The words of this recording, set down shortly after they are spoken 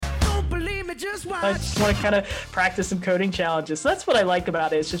I just want to kind of practice some coding challenges. So that's what I like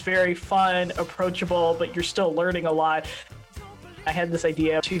about it. It's just very fun, approachable, but you're still learning a lot. I had this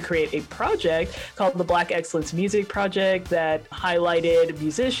idea to create a project called the Black Excellence Music Project that highlighted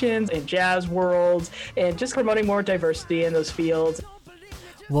musicians and jazz worlds and just promoting more diversity in those fields.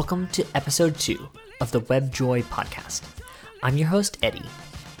 Welcome to episode 2 of the WebJoy podcast. I'm your host, Eddie.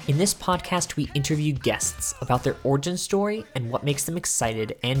 In this podcast, we interview guests about their origin story and what makes them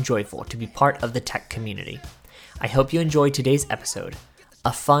excited and joyful to be part of the tech community. I hope you enjoy today's episode,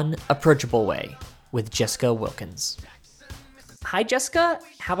 A Fun, Approachable Way, with Jessica Wilkins. Hi, Jessica.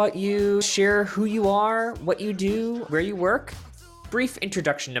 How about you share who you are, what you do, where you work? Brief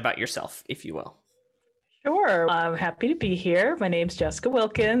introduction about yourself, if you will. Sure. I'm happy to be here. My name's Jessica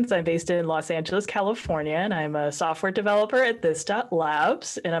Wilkins. I'm based in Los Angeles, California, and I'm a software developer at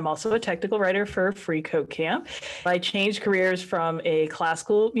This.Labs, and I'm also a technical writer for Free Code Camp. I changed careers from a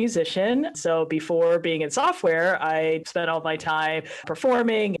classical musician. So before being in software, I spent all my time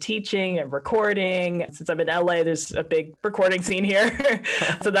performing, teaching, and recording. Since I'm in LA, there's a big recording scene here.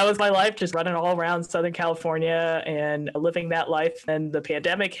 So that was my life, just running all around Southern California and living that life. And the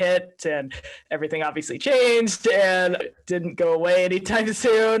pandemic hit, and everything obviously changed and didn't go away anytime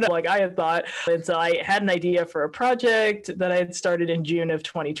soon like I had thought. And so I had an idea for a project that I had started in June of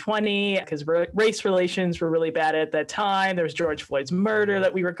 2020 because race relations were really bad at that time. There was George Floyd's murder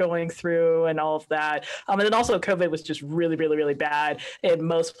that we were going through and all of that. And then also COVID was just really, really, really bad in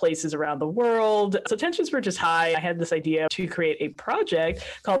most places around the world. So tensions were just high. I had this idea to create a project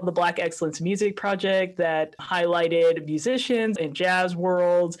called the Black Excellence Music Project that highlighted musicians and jazz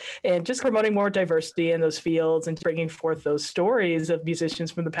worlds and just promoting more diversity in those fields and bringing forth those stories of musicians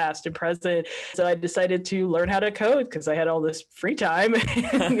from the past and present. So I decided to learn how to code because I had all this free time.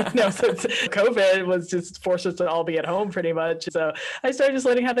 Since COVID was just forced us to all be at home pretty much. So I started just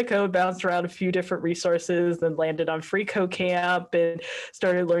learning how to code, bounced around a few different resources, then landed on Free Code Camp and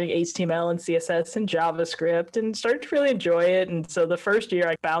started learning HTML and CSS and JavaScript and started to really enjoy it. And so the first year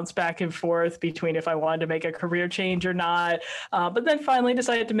I bounced back and forth between if I wanted to make a career change or not. But then finally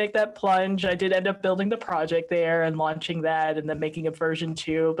decided to make that plunge. I did end up building the project there and launching that and then making a version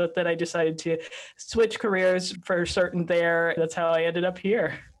 2, but then I decided to switch careers for certain there. That's how I ended up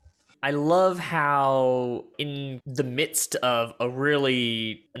here. I love how in the midst of a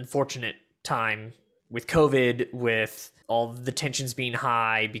really unfortunate time with COVID, with all the tensions being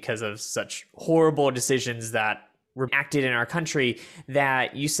high because of such horrible decisions that were acted in our country,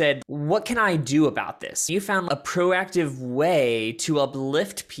 that you said, what can I do about this? You found a proactive way to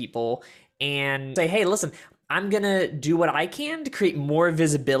uplift people and say, hey, listen, I'm going to do what I can to create more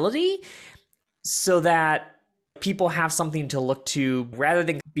visibility so that people have something to look to rather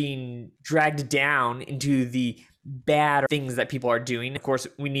than being dragged down into the bad things that people are doing. Of course,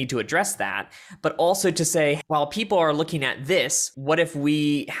 we need to address that, but also to say, while people are looking at this, what if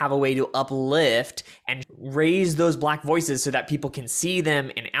we have a way to uplift and raise those Black voices so that people can see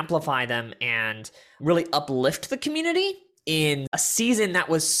them and amplify them and really uplift the community in a season that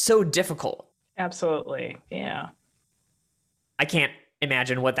was so difficult. Absolutely. Yeah. I can't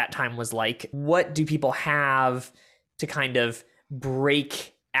imagine what that time was like. What do people have to kind of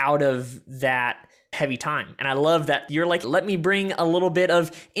break out of that heavy time? And I love that you're like, let me bring a little bit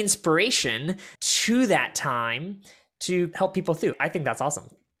of inspiration to that time to help people through. I think that's awesome.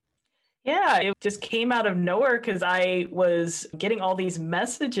 Yeah, it just came out of nowhere because I was getting all these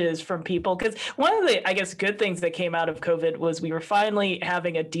messages from people. Because one of the, I guess, good things that came out of COVID was we were finally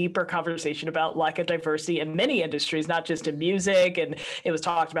having a deeper conversation about lack of diversity in many industries, not just in music. And it was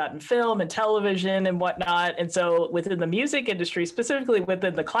talked about in film and television and whatnot. And so within the music industry, specifically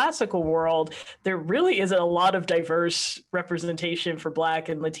within the classical world, there really isn't a lot of diverse representation for Black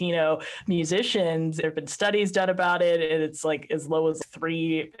and Latino musicians. There have been studies done about it, and it's like as low as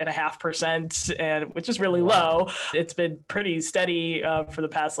 3.5%. And which is really low. It's been pretty steady for the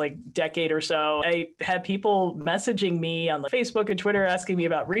past decade or so. I had people messaging me on Facebook and Twitter asking me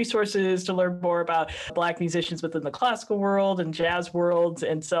about resources to learn more about Black musicians within the classical world and jazz worlds.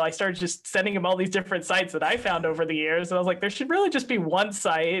 And so I started just sending them all these different sites that I found over the years. And I was like, there should really just be one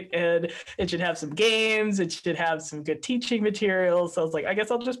site, and it should have some games. It should have some good teaching materials. So I was like, I guess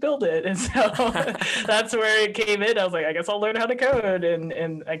I'll just build it. And so that's where it came in. I was like, I guess I'll learn how to code.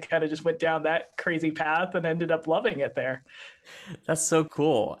 And I kind of just went down that crazy path and ended up loving it there. That's so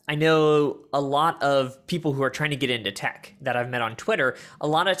cool. I know a lot of people who are trying to get into tech that I've met on Twitter. A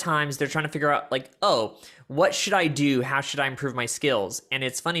lot of times they're trying to figure out what should I do? How should I improve my skills? And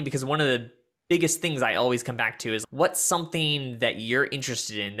it's funny because one of the biggest things I always come back to is what's something that you're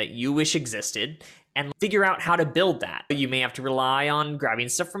interested in that you wish existed and figure out how to build that. You may have to rely on grabbing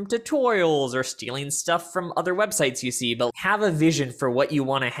stuff from tutorials or stealing stuff from other websites you see, but have a vision for what you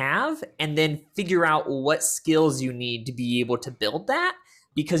want to have and then figure out what skills you need to be able to build that,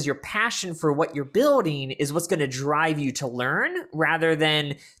 because your passion for what you're building is what's going to drive you to learn rather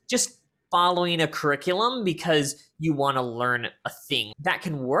than just following a curriculum because you want to learn a thing. That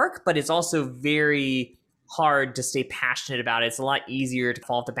can work, but it's also very hard to stay passionate about it. It's a lot easier to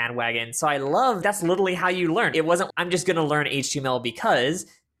fall off the bandwagon. So I love that's literally how you learn. It wasn't, I'm just going to learn HTML because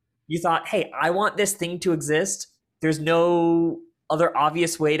you thought, hey, I want this thing to exist. There's no other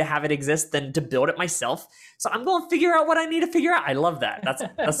obvious way to have it exist than to build it myself. So I'm going to figure out what I need to figure out. I love that.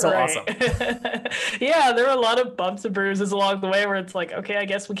 That's so awesome. Yeah, there were a lot of bumps and bruises along the way where it's like, okay, I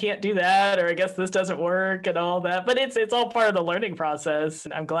guess we can't do that, or I guess this doesn't work and all that. But it's all part of the learning process.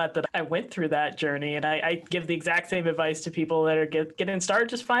 And I'm glad that I went through that journey. And I give the exact same advice to people that are getting started.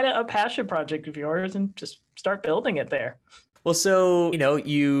 Just find a passion project of yours and just start building it there. Well, so,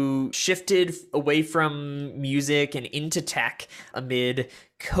 you shifted away from music and into tech amid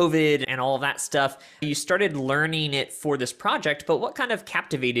COVID and all of that stuff. You started learning it for this project, but what kind of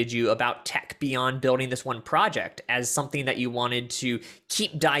captivated you about tech beyond building this one project as something that you wanted to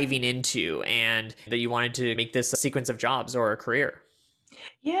keep diving into and that you wanted to make this a sequence of jobs or a career?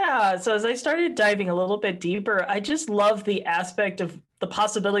 Yeah, so as I started diving a little bit deeper, I just love the aspect of the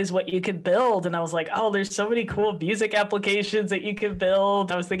possibilities, what you could build. And I was like, oh, there's so many cool music applications that you can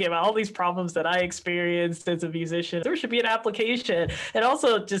build. I was thinking about all these problems that I experienced as a musician. There should be an application. And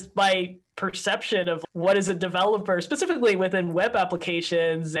also just my perception of what is a developer, specifically within web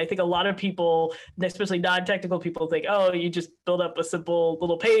applications. I think a lot of people, especially non-technical people, think, oh, you just build up a simple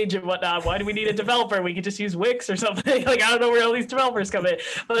little page and whatnot. Why do we need a developer? We could just use Wix or something. Like, I don't know where all these developers come in.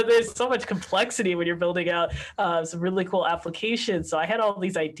 But there's so much complexity when you're building out some really cool applications. So I had all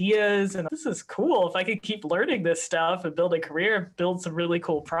these ideas and this is cool. If I could keep learning this stuff and build a career, build some really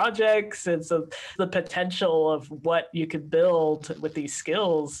cool projects. And so the potential of what you could build with these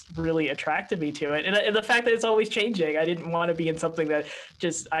skills really attracted me to it. And the fact that it's always changing. I didn't want to be in something that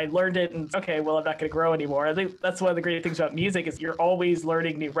just, I learned it and okay, well, I'm not going to grow anymore. I think that's one of the great things about music is you're always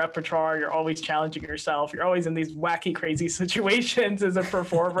learning new repertoire. You're always challenging yourself. You're always in these wacky, crazy situations as a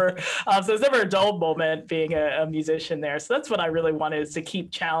performer. So there's never a dull moment being a musician there. So that's what I really wanted, is to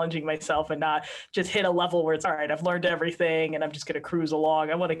keep challenging myself and not just hit a level where it's all right, I've learned everything and I'm just going to cruise along.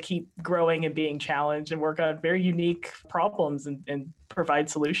 I want to keep growing and being challenged and work on very unique problems and provide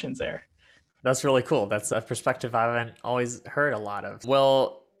solutions there. That's really cool. That's a perspective I haven't always heard a lot of.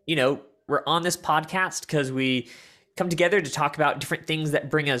 Well, we're on this podcast because we come together to talk about different things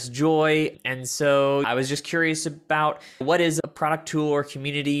that bring us joy. And so I was just curious about what is a product tool or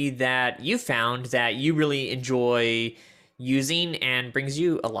community that you found that you really enjoy using and brings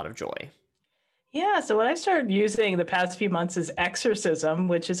you a lot of joy? Yeah, so what I started using the past few months is Exorcism,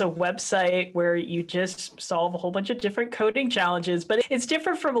 which is a website where you just solve a whole bunch of different coding challenges, but it's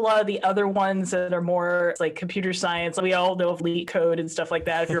different from a lot of the other ones that are more like computer science. We all know of Leet Code and stuff like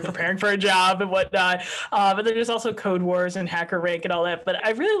that if you're preparing for a job and whatnot. But then there's also Code Wars and Hacker Rank and all that. But I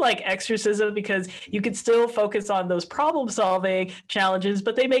really like Exorcism because you can still focus on those problem solving challenges,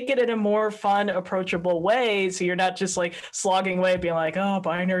 but they make it in a more fun, approachable way. So you're not just like slogging away being like, oh,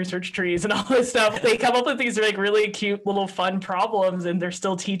 binary search trees and all this stuff. They come up with these like really cute little fun problems and they're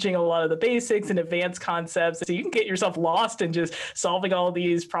still teaching a lot of the basics and advanced concepts. So you can get yourself lost in just solving all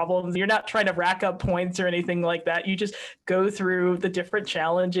these problems. You're not trying to rack up points or anything like that. You just go through the different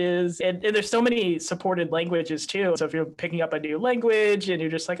challenges and there's so many supported languages too. So if you're picking up a new language and you're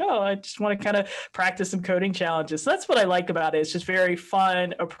just like, oh, I just want to kind of practice some coding challenges. So that's what I like about it. It's just very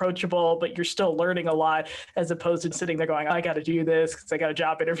fun, approachable, but you're still learning a lot as opposed to sitting there going, I got to do this because I got a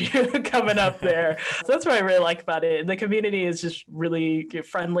job interview coming up there. So that's what I really like about it. The community is just really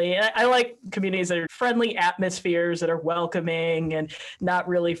friendly. I like communities that are friendly atmospheres that are welcoming and not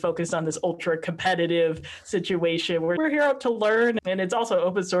really focused on this ultra competitive situation. We're here to learn, and it's also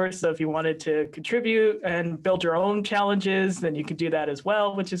open source. So if you wanted to contribute and build your own challenges, then you could do that as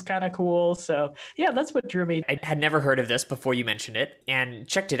well, which is kind of cool. So yeah, that's what drew me. I had never heard of this before you mentioned it and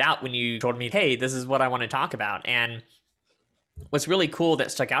checked it out when you told me, hey, this is what I want to talk about. And what's really cool that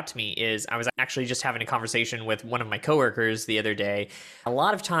stuck out to me is I was actually just having a conversation with one of my coworkers the other day. A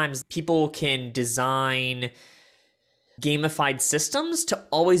lot of times people can design gamified systems to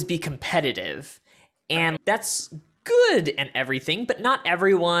always be competitive. And that's good and everything, but not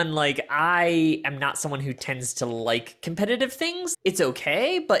everyone, like I am not someone who tends to like competitive things. It's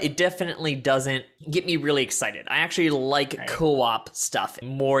okay, but it definitely doesn't get me really excited. I actually like co-op stuff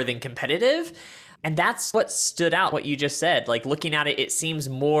more than competitive. And that's what stood out, what you just said. Like looking at it, it seems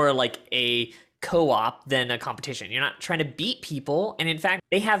more like a co-op than a competition. You're not trying to beat people. And in fact,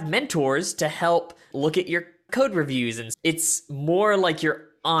 they have mentors to help look at your code reviews. And it's more like you're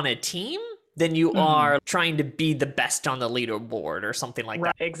on a team than you are trying to be the best on the leaderboard or something like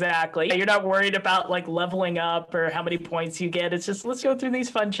that. Exactly. You're not worried about like leveling up or how many points you get. It's just, let's go through these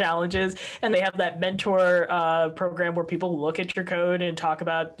fun challenges. And they have that mentor program where people look at your code and talk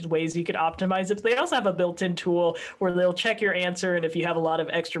about ways you could optimize it. But they also have a built-in tool where they'll check your answer. And if you have a lot of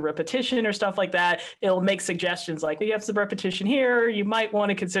extra repetition or stuff like that, it'll make suggestions like, you have some repetition here. You might want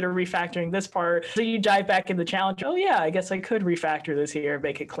to consider refactoring this part. So you dive back in the challenge. Oh yeah, I guess I could refactor this here and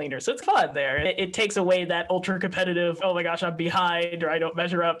make it cleaner. So it's fun there. It takes away that ultra competitive, oh my gosh, I'm behind or I don't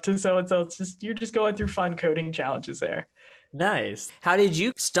measure up to so and so. It's just, you're just going through fun coding challenges there. Nice. How did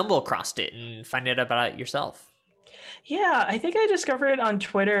you stumble across it and find out about it yourself? Yeah, I think I discovered it on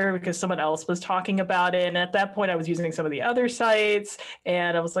Twitter because someone else was talking about it. And at that point, I was using some of the other sites.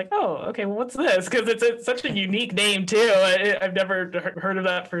 And I was like, oh, okay, well, what's this? Because it's such a unique name, too. I've never heard of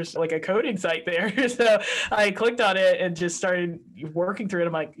that for like a coding site there. So I clicked on it and just started working through it.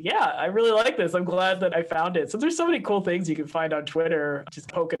 I'm like, yeah, I really like this. I'm glad that I found it. So there's so many cool things you can find on Twitter,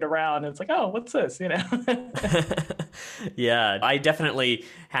 just poking around. And it's like, oh, what's this? You know? Yeah, I definitely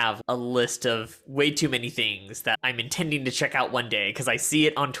have a list of way too many things that I'm intending to check out one day because I see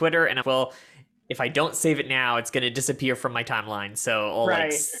it on Twitter and well, if I don't save it now, it's going to disappear from my timeline. So I'll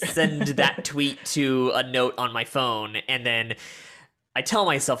like send that tweet to a note on my phone and then I tell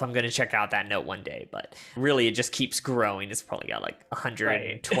myself I'm going to check out that note one day, but really it just keeps growing. It's probably got like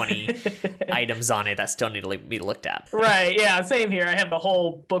 120 items on it that still need to be looked at. Right. Yeah. Same here. I have a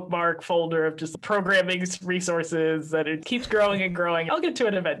whole bookmark folder of just programming resources that it keeps growing and growing. I'll get to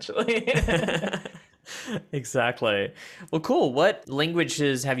it eventually. Exactly. Well, cool. What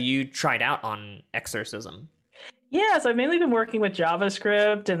languages have you tried out on Exorcism? Yeah, so I've mainly been working with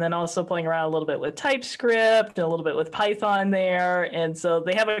JavaScript and then also playing around a little bit with TypeScript and a little bit with Python there. And so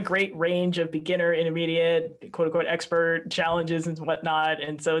they have a great range of beginner, intermediate, quote unquote, expert challenges and whatnot.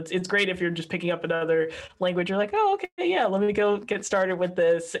 And so it's great if you're just picking up another language. You're like, oh, okay, yeah, let me go get started with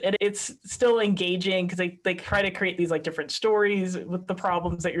this. And it's still engaging because they try to create these like different stories with the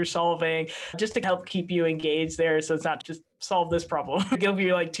problems that you're solving just to help keep you engaged there. So it's not just solve this problem. They'll give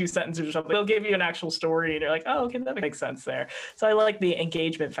you like 2 sentences or something. They'll give you an actual story and you're like, oh, okay, that makes sense there. So I like the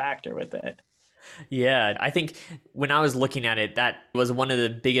engagement factor with it. Yeah, I think when I was looking at it, that was one of the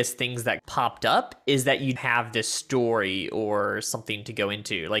biggest things that popped up is that you'd have this story or something to go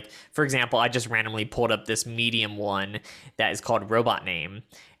into. Like, for example, I just randomly pulled up this Medium one that is called Robot Name.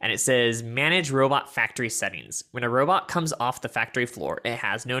 And it says, manage robot factory settings. When a robot comes off the factory floor, it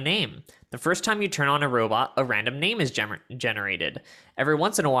has no name. The first time you turn on a robot, a random name is generated. Every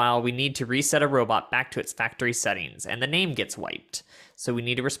once in a while, we need to reset a robot back to its factory settings, and the name gets wiped. So we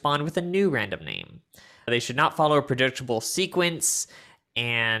need to respond with a new random name. They should not follow a predictable sequence,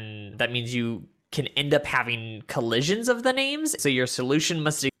 and that means you can end up having collisions of the names. So your solution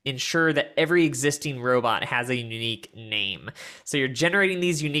must ensure that every existing robot has a unique name. So you're generating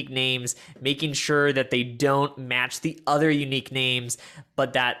these unique names, making sure that they don't match the other unique names,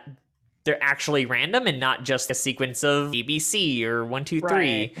 but that they're actually random and not just a sequence of ABC or 1, 2, 3.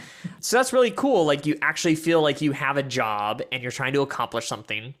 Right. So that's really cool. Like you actually feel like you have a job and you're trying to accomplish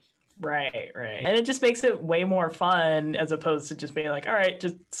something. Right. And it just makes it way more fun as opposed to just being like, all right,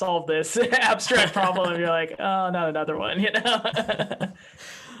 just solve this abstract problem. And you're like, oh, not another one, you know?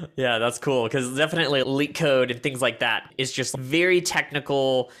 Yeah, that's cool. Because definitely leak code and things like that is just very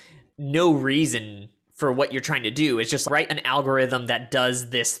technical, no reason for what you're trying to do. It's just write an algorithm that does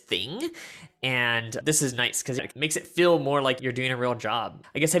this thing. And this is nice because it makes it feel more like you're doing a real job.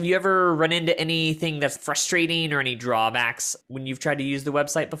 I guess, have you ever run into anything that's frustrating or any drawbacks when you've tried to use the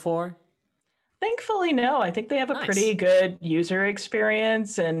website before? Thankfully, no. I think they have a pretty good user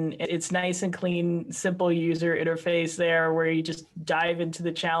experience and it's nice and clean, simple user interface there where you just dive into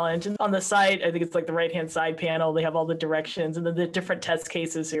the challenge. And on the site, I think it's like the right-hand side panel, they have all the directions and then the different test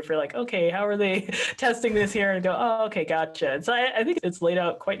cases. So if you're like, okay, how are they testing this here? And go, oh, okay, gotcha. And so I think it's laid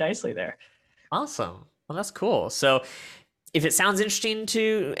out quite nicely there. Awesome. Well, that's cool. So if it sounds interesting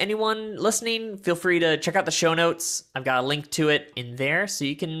to anyone listening, feel free to check out the show notes. I've got a link to it in there so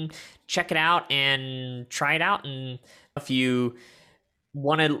you can check it out and try it out. And if you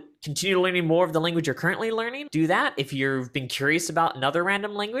want to continue learning more of the language you're currently learning, do that. If you've been curious about another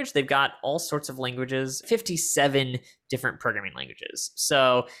random language, they've got all sorts of languages, 57 different programming languages.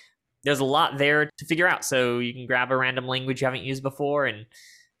 So there's a lot there to figure out. So you can grab a random language you haven't used before and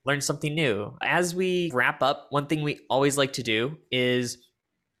learn something new. As we wrap up, one thing we always like to do is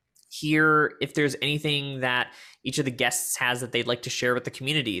hear if there's anything that each of the guests has that they'd like to share with the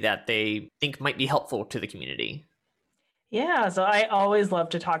community that they think might be helpful to the community. Yeah, so I always love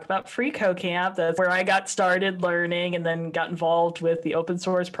to talk about Free Camp. That's where I got started learning and then got involved with the open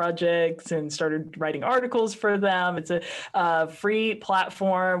source projects and started writing articles for them. It's a free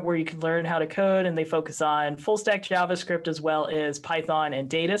platform where you can learn how to code, and they focus on full stack JavaScript as well as Python and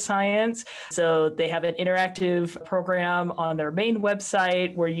data science. So they have an interactive program on their main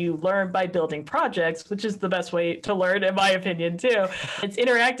website where you learn by building projects, which is the best way to learn, in my opinion, too. It's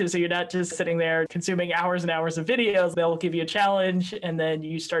interactive, so you're not just sitting there consuming hours and hours of videos. They'll give you a challenge, and then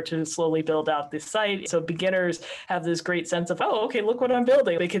you start to slowly build out this site. So beginners have this great sense of, oh, okay, look what I'm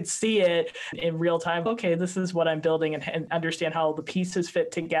building. They can see it in real time. Okay, this is what I'm building, and understand how the pieces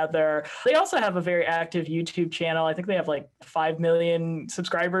fit together. They also have a very active YouTube channel. I think they have like 5 million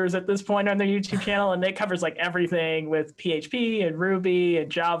subscribers at this point on their YouTube channel, and it covers like everything with PHP and Ruby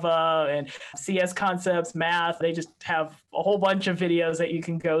and Java and CS concepts, math. They just have a whole bunch of videos that you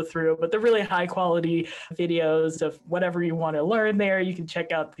can go through, but they're really high quality videos of whatever you want to learn there. You can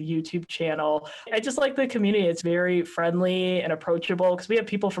check out the YouTube channel. I just like the community. It's very friendly and approachable because we have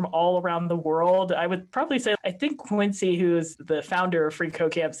people from all around the world. I would probably say, I think Quincy, who's the founder of Free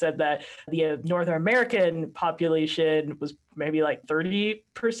Camp, said that the North American population was maybe like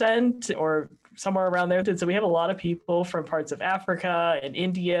 30% or somewhere around there. And so we have a lot of people from parts of Africa and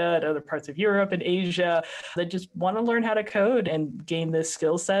India and other parts of Europe and Asia that just want to learn how to code and gain this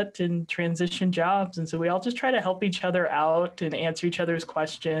skill set and transition jobs. And so we all just try to help each other out and answer each other's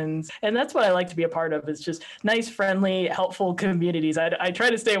questions. And that's what I like to be a part of, is just nice, friendly, helpful communities. I try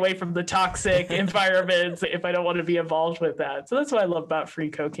to stay away from the toxic environments if I don't want to be involved with that. So that's what I love about Free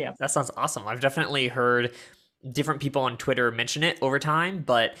Camp. That sounds awesome. I've definitely heard different people on Twitter mention it over time,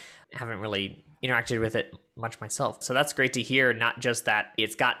 but haven't really interacted with it much myself. So that's great to hear, not just that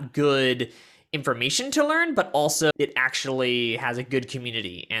it's got good information to learn, but also it actually has a good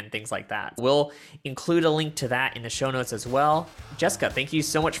community and things like that. We'll include a link to that in the show notes as well. Jessica, thank you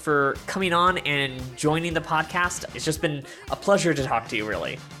so much for coming on and joining the podcast. It's just been a pleasure to talk to you,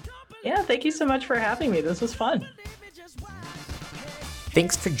 really. Yeah, thank you so much for having me. This was fun.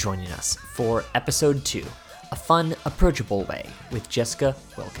 Thanks for joining us for episode 2, A Fun, Approachable Way with Jessica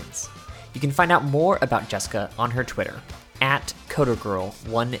Wilkins. You can find out more about Jessica on her Twitter,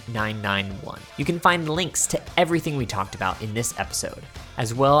 @CoderGirl1991. You can find links to everything we talked about in this episode,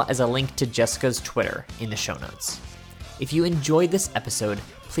 as well as a link to Jessica's Twitter in the show notes. If you enjoyed this episode,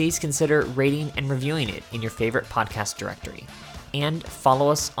 please consider rating and reviewing it in your favorite podcast directory, and follow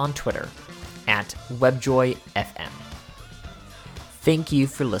us on Twitter @WebjoyFM. Thank you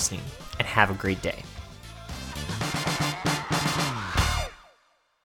for listening, and have a great day.